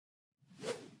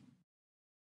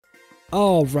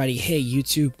Alrighty, hey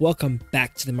YouTube, welcome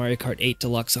back to the Mario Kart 8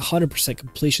 Deluxe 100%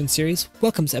 completion series.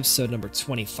 Welcome to episode number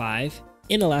 25.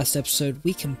 In the last episode,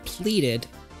 we completed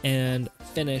and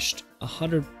finished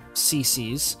 100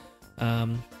 CCs.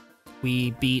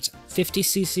 We beat 50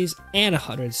 CCs and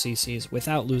 100 CCs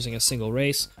without losing a single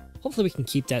race. Hopefully we can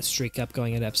keep that streak up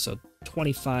going into episode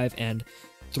 25 and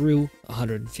through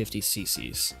 150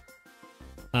 CCs.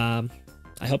 I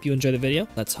hope you enjoy the video.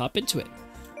 Let's hop into it.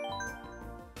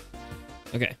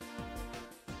 Okay.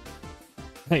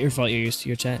 Not your fault you're used to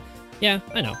your chat. Yeah,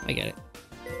 I know, I get it.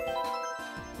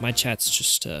 My chat's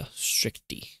just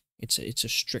stricty. It's a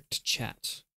strict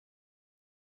chat.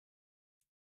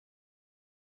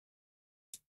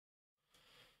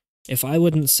 If I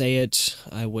wouldn't say it,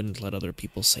 I wouldn't let other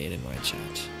people say it in my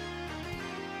chat.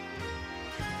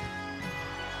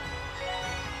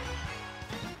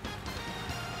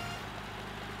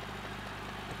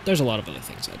 There's a lot of other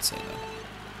things I'd say though.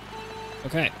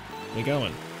 Okay, we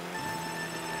going.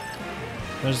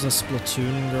 There's the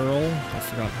Splatoon girl. I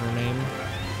forgot her name.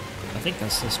 I think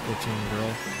that's the Splatoon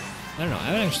girl. I don't know. I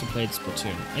haven't actually played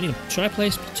Splatoon. Should I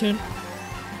play Splatoon?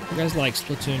 You guys like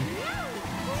Splatoon?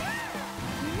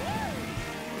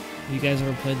 You guys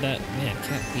ever played that? Man,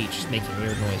 Cat Peach is making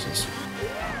weird noises.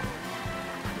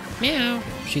 Meow.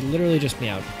 She literally just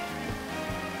meowed.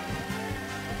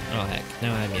 Oh heck,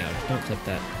 now I meowed. Don't clip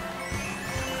that.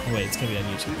 Oh wait, it's gonna be on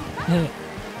YouTube.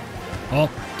 Oh,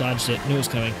 dodged it. Knew it was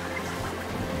coming.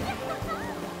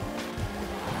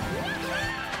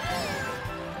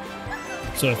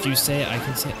 So if you say it, I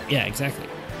can say it. Yeah, exactly.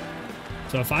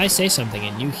 So if I say something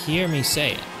and you hear me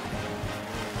say it,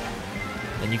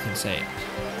 then you can say it.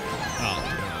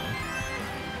 Oh,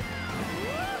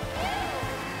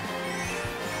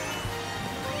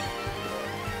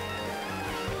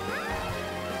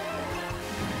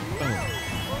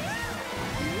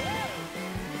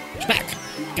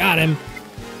 got him!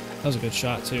 That was a good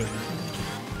shot, too.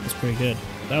 That's pretty good.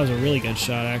 That was a really good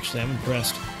shot, actually. I'm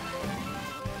impressed.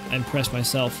 I impressed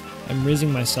myself. I'm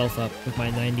rizzing myself up with my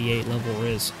 98 level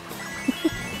Riz.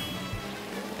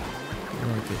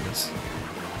 Oh, goodness.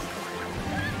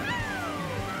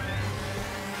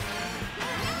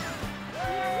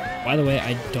 By the way,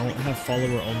 I don't have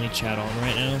follower-only chat on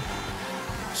right now,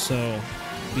 so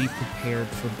be prepared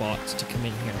for bots to come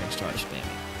in here and start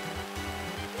spamming.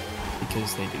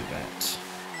 Because they do that.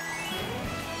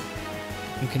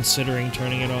 I'm considering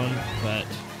turning it on, but at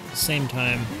the same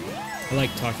time, I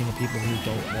like talking to people who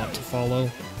don't want to follow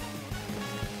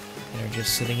and are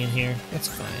just sitting in here. That's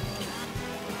fine.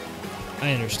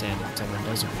 I understand if someone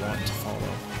doesn't want to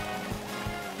follow.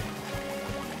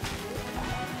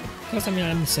 Because, I mean,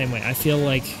 I'm the same way. I feel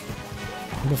like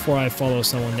before I follow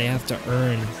someone, they have to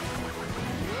earn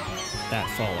that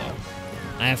follow.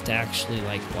 I have to actually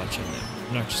like watching them.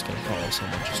 I'm not just gonna follow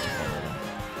someone just to follow them.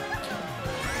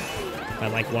 If I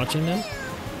like watching them,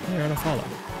 they're gonna follow.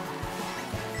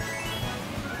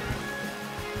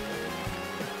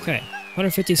 Okay,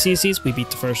 150 CCs, we beat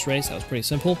the first race. That was pretty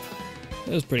simple.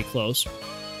 It was pretty close.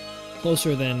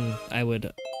 Closer than I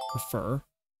would prefer.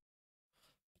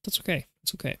 That's okay,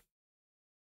 it's okay.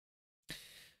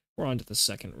 We're on to the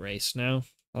second race now.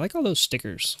 I like all those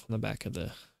stickers on the back of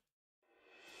the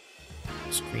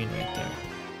screen right there.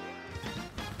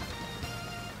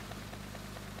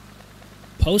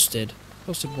 Posted?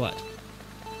 Posted what?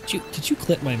 Did you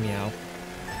clip my meow?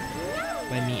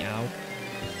 My meow?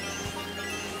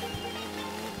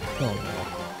 Oh no.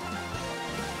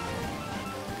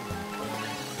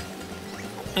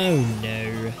 Oh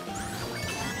no.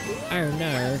 Oh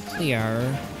no,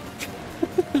 clear.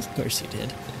 Of course you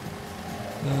did.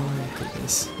 Oh my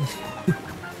goodness.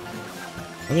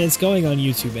 I mean, it's going on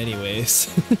YouTube anyways.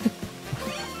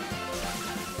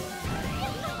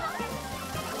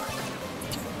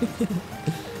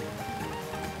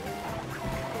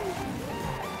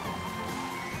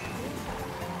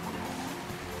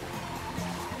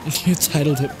 You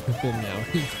titled it Purple Now.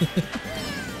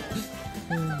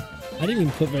 I didn't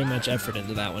even put very much effort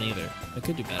into that one either. I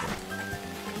could do better.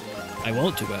 I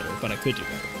won't do better, but I could do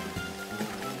better.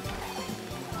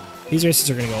 These races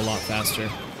are going to go a lot faster.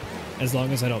 As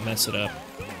long as I don't mess it up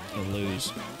and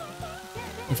lose.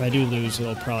 If I do lose,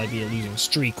 it'll probably be a losing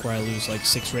streak where I lose like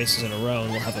 6 races in a row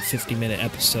and we'll have a 50-minute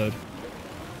episode.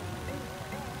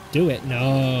 Do it.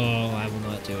 No, I will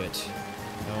not do it.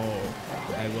 No,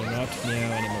 I will not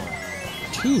meow anymore.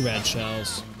 2 red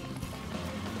shells.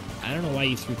 I don't know why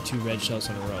you threw 2 red shells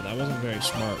in a row. That wasn't very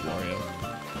smart, Wario.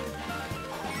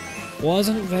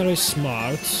 Wasn't very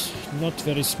smart. Not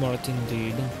very smart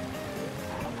indeed.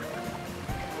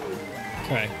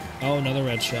 Okay. Oh, another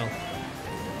red shell.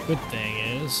 Good thing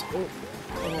is... Oh,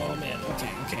 Oh man, okay,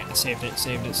 okay. I saved it.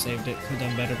 Could have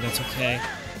done better, but that's okay.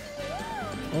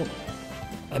 Oh,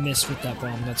 I missed with that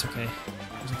bomb. That's okay.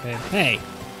 It's okay. Hey!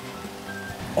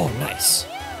 Oh, nice.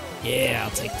 Yeah,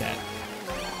 I'll take that.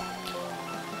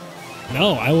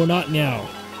 No, I will not now.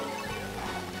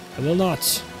 I will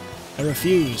not. I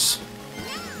refuse.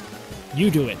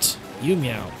 You do it. You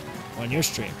meow. On your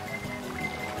stream.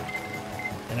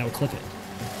 And I will clip it.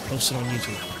 Post it on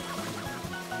YouTube.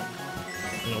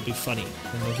 And it'll be funny.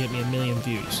 And it'll get me 1 million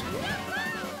views.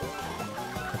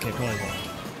 Okay, probably won't.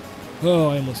 Oh,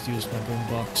 I almost used my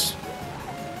boombox.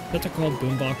 What they're called,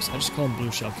 boombox? I just call them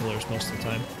blue shell killers most of the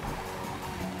time.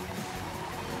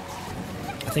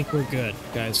 I think we're good,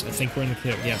 guys. I think we're in the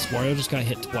clear. Yes, Wario just got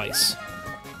hit twice.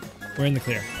 We're in the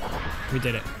clear. We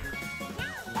did it.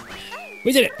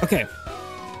 We did it! Okay.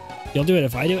 You'll do it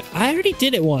if I do it? I already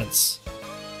did it once.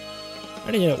 I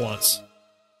already did it once.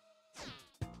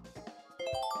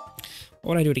 Why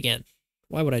would I do it again?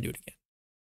 Why would I do it again?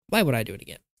 Why would I do it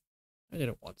again? I did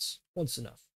it once. Once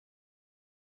enough.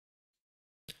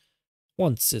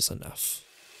 Once is enough.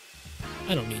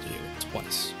 I don't need to do it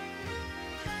twice.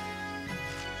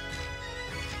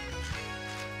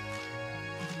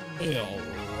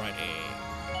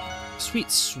 Alrighty.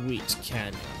 Sweet, sweet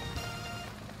canyon.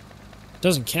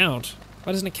 Doesn't count.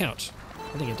 Why doesn't it count?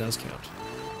 I think it does count.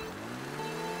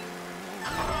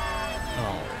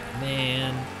 Oh,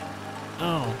 man.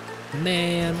 Oh,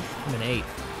 man. I'm an 8.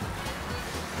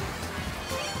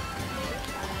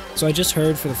 So I just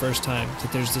heard for the first time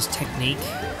that there's this technique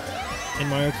in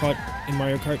Mario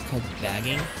Kart called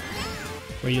bagging,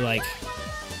 where you like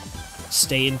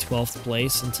stay in 12th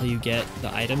place until you get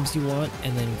the items you want,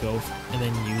 and then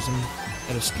use them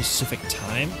at a specific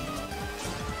time.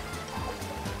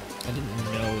 I didn't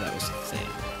know that was a thing.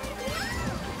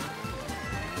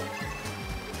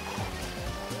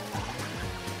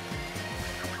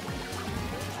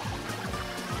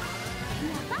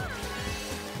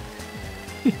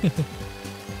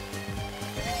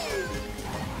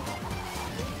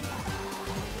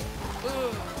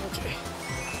 Okay.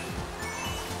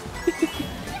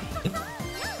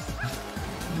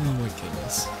 Oh my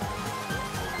goodness.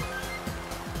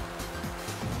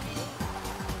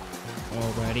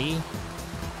 Alrighty.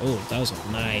 Oh, that was a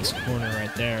nice corner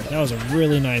right there. That was a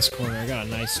really nice corner. I got a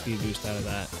nice speed boost out of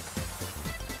that.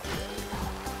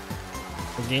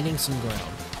 We're gaining some ground.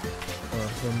 Or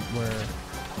we're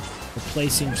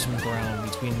replacing some ground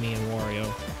between me and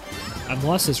Wario. I've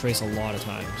lost this race a lot of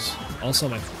times. Also,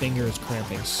 my finger is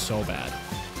cramping so bad.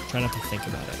 Try not to think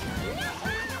about it.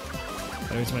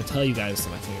 But every time I tell you guys that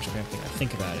my finger's cramping, I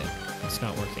think about it. It's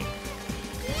not working.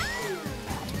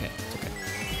 It's okay, it's okay.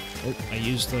 Oh, I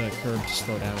used the curb to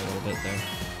slow down a little bit there.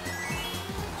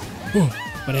 Oh,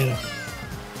 banana.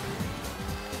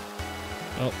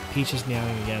 Oh, Peach is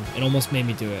meowing again. It almost made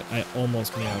me do it. I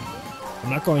almost meowed. I'm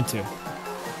not going to.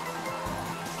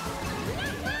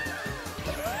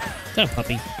 Is that a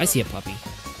puppy? I see a puppy.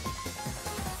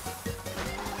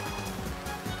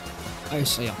 I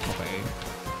see a puppy.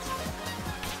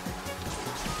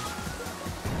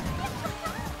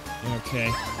 Okay.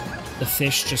 The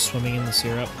fish just swimming in the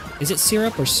syrup. Is it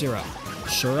syrup or syrup?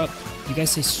 Syrup? You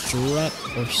guys say syrup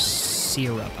or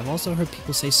syrup? I've also heard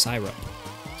people say syrup.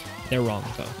 They're wrong,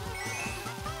 though.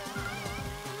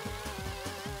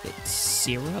 It's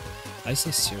syrup? I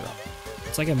say syrup.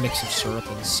 It's like a mix of syrup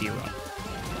and syrup.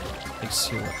 Like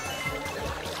syrup.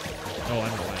 Oh, I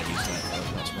don't know why I used that. That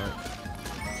was not smart.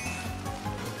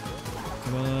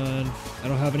 Come on. I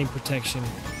don't have any protection.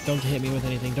 Don't hit me with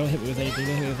anything. Don't hit me with anything.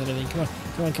 Don't hit me with anything. Come on.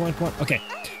 Come on, come on, come on. Okay.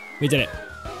 We did it.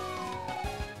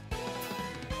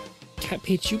 Cat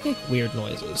Peach, you make weird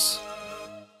noises.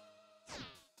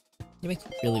 You make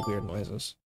really weird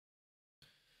noises.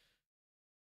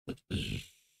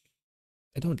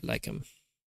 I don't like them.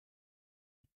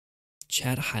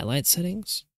 Chat highlight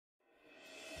settings?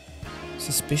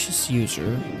 Suspicious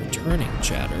user, returning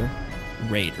chatter,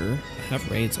 raider. I have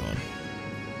raids on.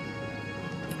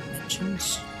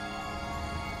 Mentions?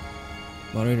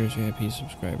 Moderators, VIP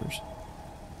subscribers.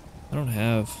 I don't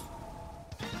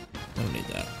need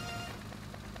that.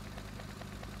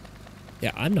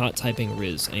 Yeah, I'm not typing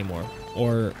Riz anymore,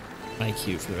 or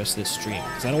IQ for the rest of this stream,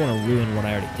 because I don't want to ruin what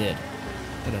I already did.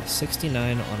 I got a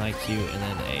 69 on IQ and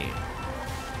then a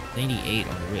 98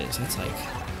 on Riz. That's like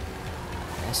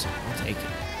awesome. I'll take it.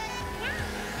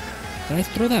 Did I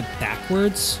throw that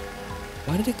backwards?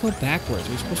 Why did it go backwards?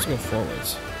 We were supposed to go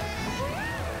forwards.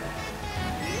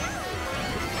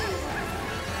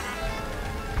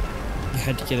 You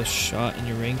had to get a shot in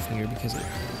your ring finger because it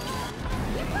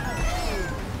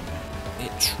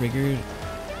triggered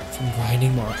From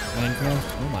grinding Minecraft?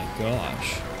 Oh my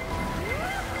gosh.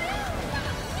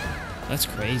 That's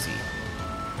crazy.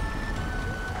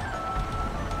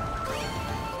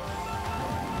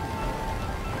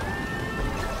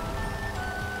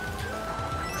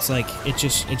 It's like, it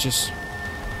just,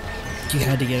 you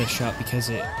had to get a shot because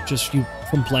it just,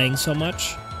 from playing so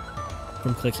much,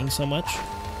 from clicking so much.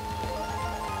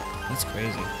 That's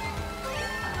crazy.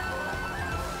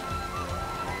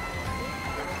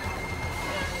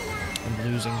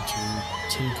 I'm losing to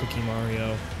Tin Cookie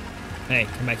Mario. Hey,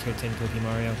 come back here, Tin Cookie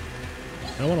Mario.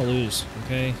 I don't want to lose,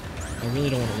 okay? I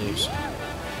really don't want to lose. I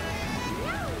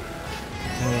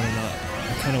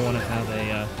kind of want to have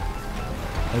a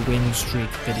win streak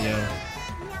video.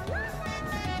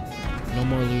 No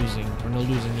more losing, or no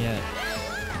losing yet.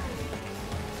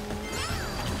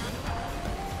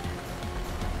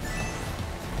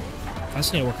 I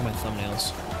just need to work on my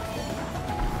thumbnails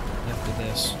after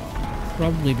this.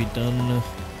 Probably be done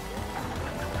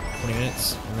 20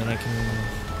 minutes, and then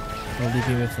I'll leave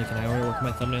you with like an hour to work on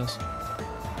my thumbnails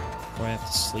before I have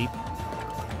to sleep.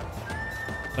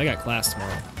 I got class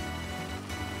tomorrow.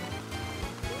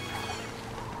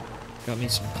 Got me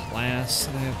some class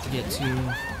that I have to get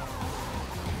to.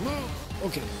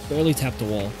 Okay, barely tapped the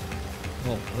wall.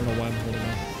 Well, I don't know why I'm holding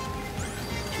on.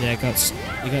 Yeah, it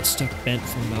got stuck bent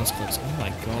from the mouse clips. Oh my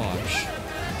gosh.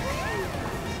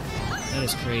 That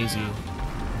is crazy.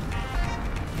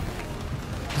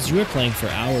 Because you were playing for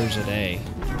hours a day.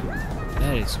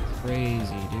 That is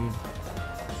crazy, dude.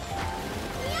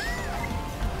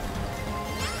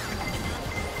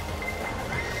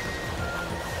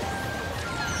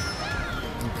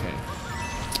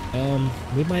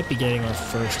 We might be getting our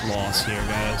first loss here,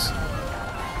 guys.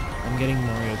 I'm getting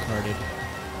Mario Karted.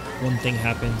 One thing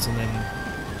happens, and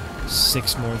then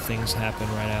 6 more things happen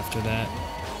right after that.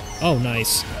 Oh,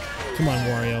 nice. Come on,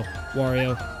 Wario.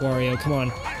 Wario, come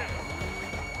on.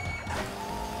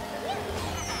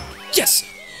 Yes!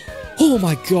 Oh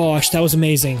my gosh, that was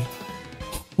amazing.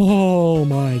 Oh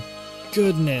my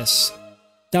goodness.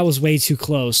 That was way too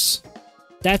close.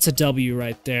 That's a W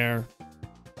right there.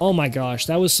 Oh my gosh,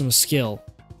 that was some skill.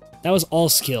 That was all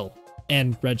skill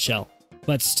and red shell.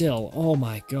 But still, oh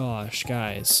my gosh,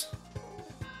 guys.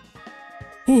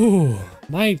 Ooh,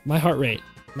 my heart rate.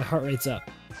 My heart rate's up.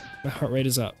 My heart rate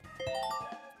is up.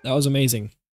 That was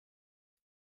amazing.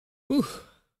 Whew.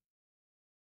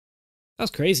 That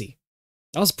was crazy.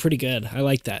 That was pretty good. I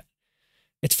like that.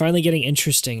 It's finally getting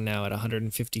interesting now at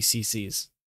 150 cc's.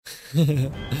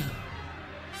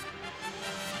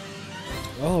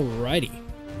 Alrighty.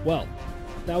 Well,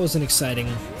 that was an exciting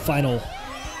final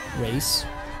race.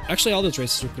 Actually, all those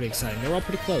races were pretty exciting. They were all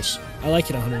pretty close. I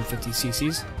like it 150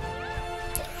 cc's.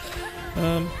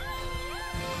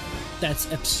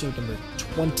 That's episode number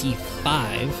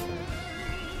 25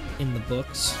 in the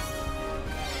books.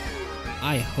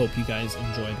 I hope you guys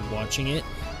enjoyed watching it.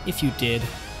 If you did,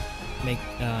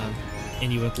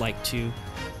 and you would like to,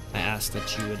 I ask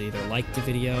that you would either like the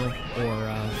video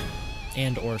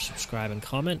or subscribe and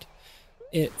comment.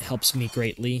 It helps me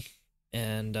greatly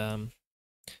and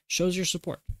shows your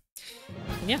support.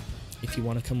 And yeah, if you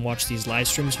want to come watch these live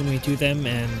streams when we do them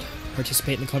and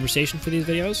participate in the conversation for these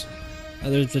videos,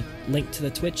 there's a link to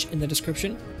the Twitch in the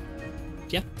description.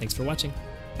 Yeah, thanks for watching.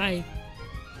 Bye!